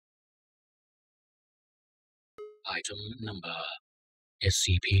Item number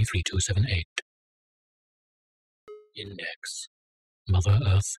SCP-3278. Index: Mother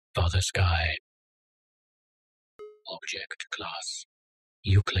Earth, Father Sky. Object Class: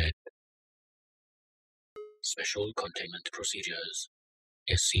 Euclid. Special Containment Procedures: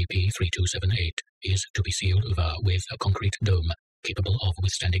 SCP-3278 is to be sealed over with a concrete dome capable of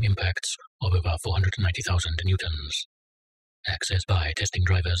withstanding impacts of over 490,000 newtons. Access by testing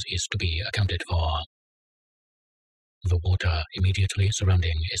drivers is to be accounted for. The water immediately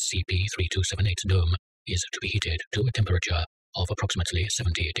surrounding SCP-3278's dome is to be heated to a temperature of approximately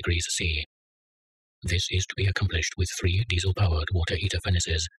 70 degrees C. This is to be accomplished with 3 diesel-powered water heater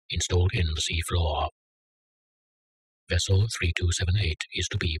furnaces installed in the sea floor. Vessel 3278 is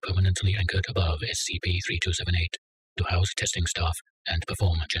to be permanently anchored above SCP-3278 to house testing staff and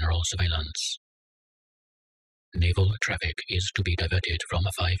perform general surveillance. Naval traffic is to be diverted from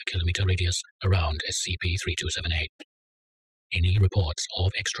a 5-kilometer radius around SCP-3278. Any reports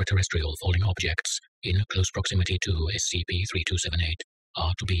of extraterrestrial falling objects in close proximity to SCP-3278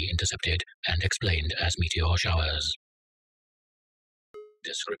 are to be intercepted and explained as meteor showers.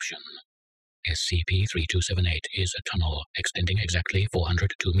 Description: SCP-3278 is a tunnel extending exactly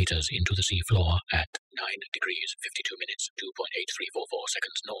 402 meters into the sea floor at 9 degrees 52 minutes 2.8344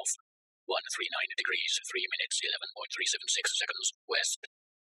 seconds north, 139 degrees 3 minutes 11.376 seconds west.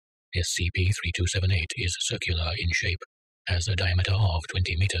 SCP-3278 is circular in shape, has a diameter of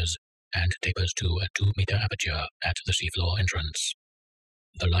 20 meters, and tapers to a 2-meter aperture at the seafloor entrance.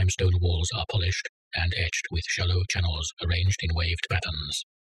 The limestone walls are polished and etched with shallow channels arranged in waved patterns.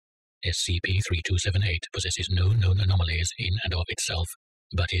 SCP-3278 possesses no known anomalies in and of itself,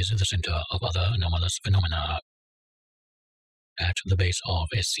 but is the center of other anomalous phenomena. At the base of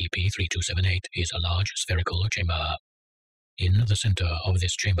SCP-3278 is a large spherical chamber. In the center of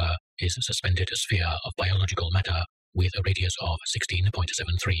this chamber is suspended a sphere of biological matter with a radius of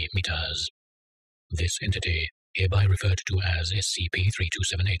 16.73 meters. This entity, hereby referred to as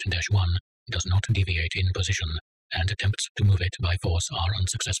SCP-3278-1, does not deviate in position, and attempts to move it by force are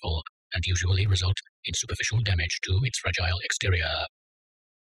unsuccessful and usually result in superficial damage to its fragile exterior.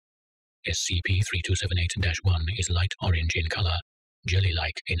 SCP-3278-1 is light orange in color,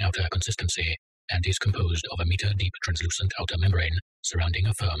 jelly-like in outer consistency, and is composed of a meter-deep translucent outer membrane surrounding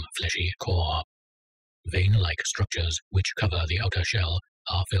a firm, fleshy core. Vein-like structures which cover the outer shell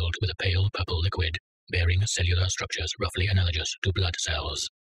are filled with a pale purple liquid, bearing cellular structures roughly analogous to blood cells.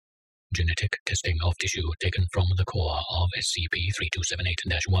 Genetic testing of tissue taken from the core of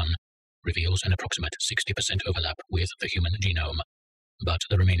SCP-3278-1 reveals an approximate 60% overlap with the human genome, but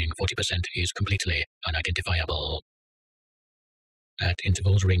the remaining 40% is completely unidentifiable. At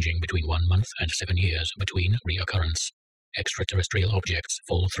intervals ranging between 1 month and 7 years between reoccurrence, extraterrestrial objects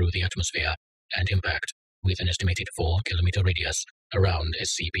fall through the atmosphere and impact with an estimated 4-kilometer radius around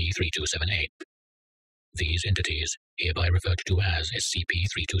SCP-3278. These entities, hereby referred to as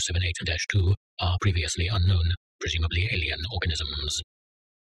SCP-3278-2, are previously unknown, presumably alien organisms.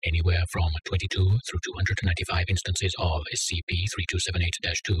 Anywhere from 22 through 295 instances of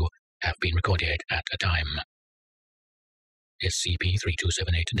SCP-3278-2 have been recorded at a time.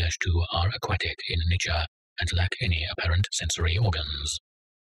 SCP-3278-2 are aquatic in nature and lack any apparent sensory organs.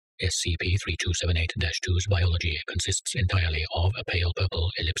 SCP-3278-2's biology consists entirely of a pale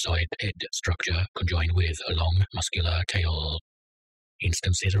purple ellipsoid head structure conjoined with a long muscular tail.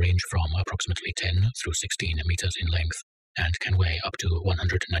 Instances range from approximately 10 through 16 meters in length and can weigh up to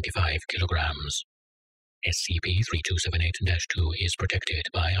 195 kilograms. SCP-3278-2 is protected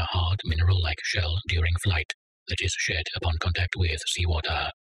by a hard mineral-like shell during flight that is shed upon contact with seawater.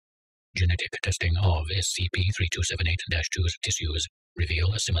 Genetic testing of SCP-3278-2's tissues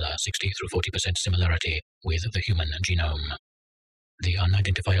reveal a similar 60 through 40% similarity with the human genome. The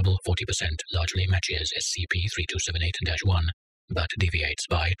unidentifiable 40% largely matches SCP-3278-1, but deviates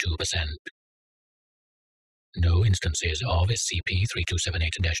by 2%. No instances of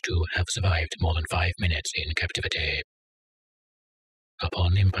SCP-3278-2 have survived more than 5 minutes in captivity.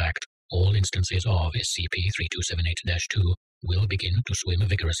 Upon impact, all instances of SCP-3278-2 will begin to swim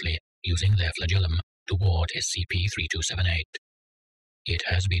vigorously using their flagellum toward SCP-3278. It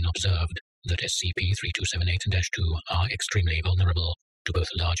has been observed that SCP-3278-2 are extremely vulnerable to both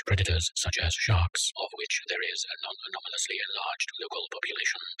large predators such as sharks, of which there is a non-anomalously enlarged local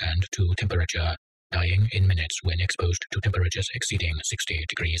population, and to temperature, dying in minutes when exposed to temperatures exceeding 60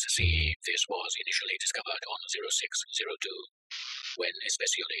 degrees C. This was initially discovered on 0602, when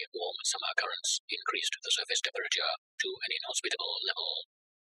especially warm summer currents increased the surface temperature to an inhospitable level.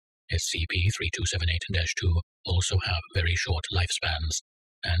 SCP-3278-2 also have very short lifespans,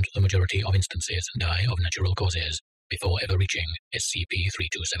 and the majority of instances die of natural causes before ever reaching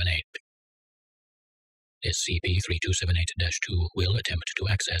SCP-3278. SCP-3278-2 will attempt to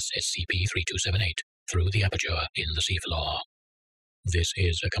access SCP-3278 through the aperture in the seafloor. This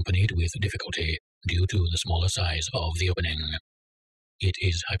is accompanied with difficulty due to the smaller size of the opening. It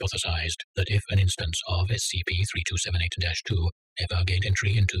is hypothesized that if an instance of SCP-3278-2 ever gained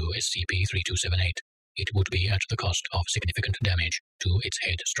entry into SCP-3278, it would be at the cost of significant damage to its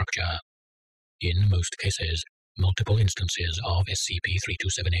head structure. In most cases, multiple instances of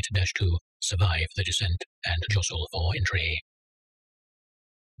SCP-3278-2 survive the descent and jostle for entry.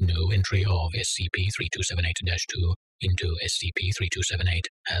 No entry of SCP-3278-2 into SCP-3278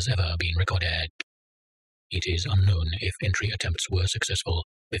 has ever been recorded. It is unknown if entry attempts were successful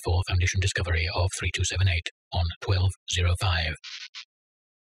before Foundation discovery of 3278 on 12/05.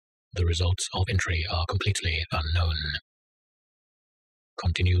 The results of entry are completely unknown.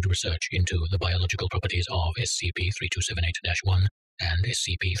 Continued research into the biological properties of SCP-3278-1 and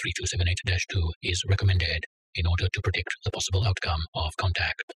SCP-3278-2 is recommended in order to predict the possible outcome of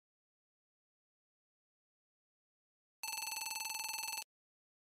contact.